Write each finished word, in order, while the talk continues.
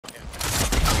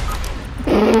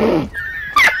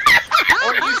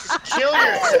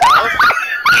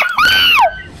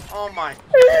Oh my.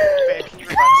 Babe, can you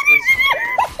revive us, please?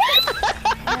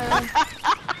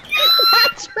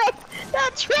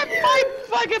 That tripped my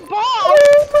fucking ball!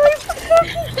 Oh my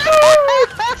fucking god!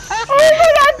 Oh my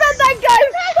god, I bet that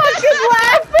guy's fucking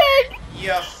laughing!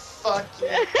 You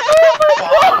fucking Oh my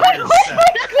god! bonkers. Oh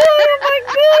my god! Oh my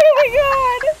god! Oh my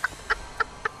god!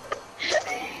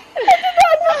 I did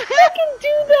not just fucking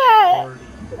do that!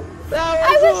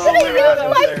 I was gonna use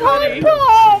my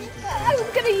pom-pom! I was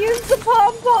gonna use the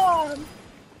pom-pom!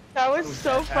 That was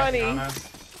so funny.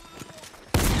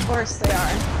 Of course they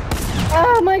are.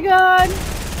 Oh my god!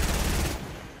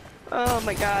 Oh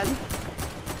my god.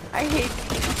 I hate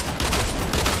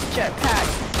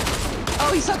jetpacks.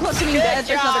 Oh, he's so close to being dead.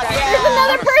 There's another guy. There's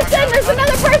another person! There's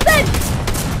another person!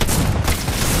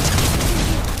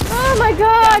 Oh my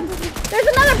god! There's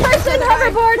another person!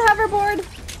 Hoverboard! Hoverboard!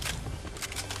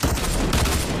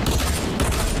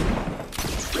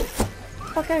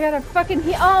 Fuck, I gotta fucking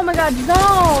heal. Oh my god,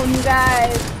 zone, you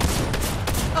guys!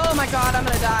 Oh my god, I'm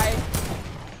gonna die.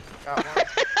 Got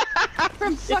one.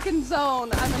 From fucking zone.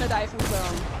 I'm gonna die from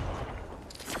zone.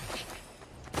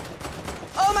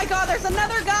 Oh my god, there's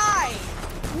another guy!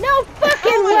 No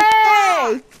fucking Oh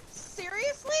my way! God.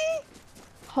 Seriously?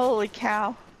 Holy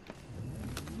cow.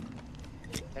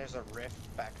 There's a rift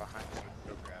back behind us.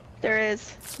 Go grab it. There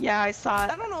is. Yeah, I saw I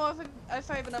it. don't know if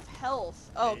I have enough health.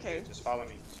 Oh, Yeah, you okay. do. Just follow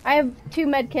me. I have 2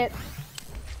 med kits.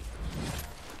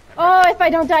 Oh, if I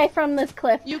don't die from this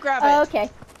cliff. You grab Oh, it. okay.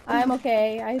 I'm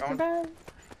okay. I Go on. survived.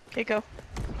 Okay, go.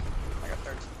 I got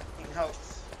 13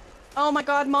 health. Oh my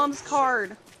god, mom's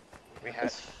card. We had.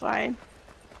 It's fine.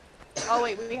 Oh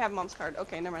wait, we have mom's card.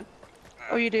 Okay, never mind.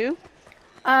 Oh, you do?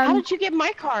 How Um, did you get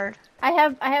my card? I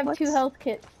have What's- 2 health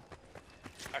kits.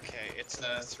 Okay, it's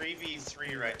a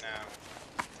 3v3 right now.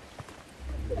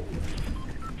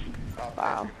 Oh,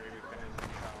 Wow. perfect, we've been in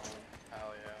zone.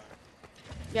 Hell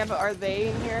yeah. Yeah, but are they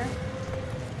in here?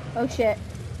 Oh shit.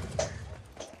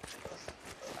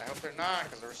 I hope they're not,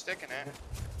 because we're sticking it. And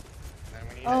then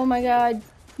we need Oh it. my god.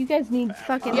 You guys need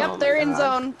fucking. Yep, Oh they're my in God.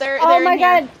 zone. They're Oh in my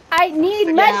here. god. I need Stick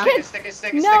it, med stick it, kits. stick it,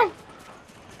 stick it, No. stick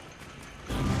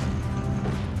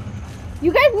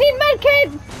You guys need med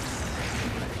kits. it.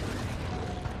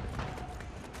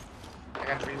 I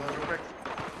got to reload real quick.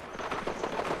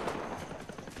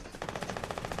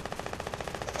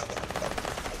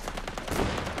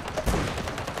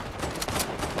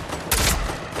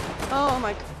 Oh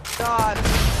my god.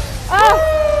 Oh.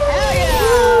 Hell yeah!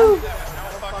 Woo. That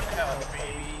was no fucking health,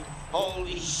 baby.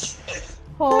 Holy shit.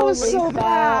 Holy was so crap.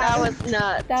 bad. That was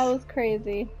nuts. That was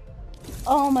crazy.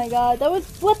 Oh my god, that was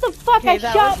what the fuck? Okay, I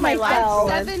that shot was my last myself.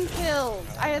 one. 7 kills.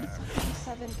 I had fucking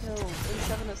 7 kills and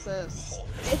 7 assists.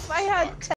 If I had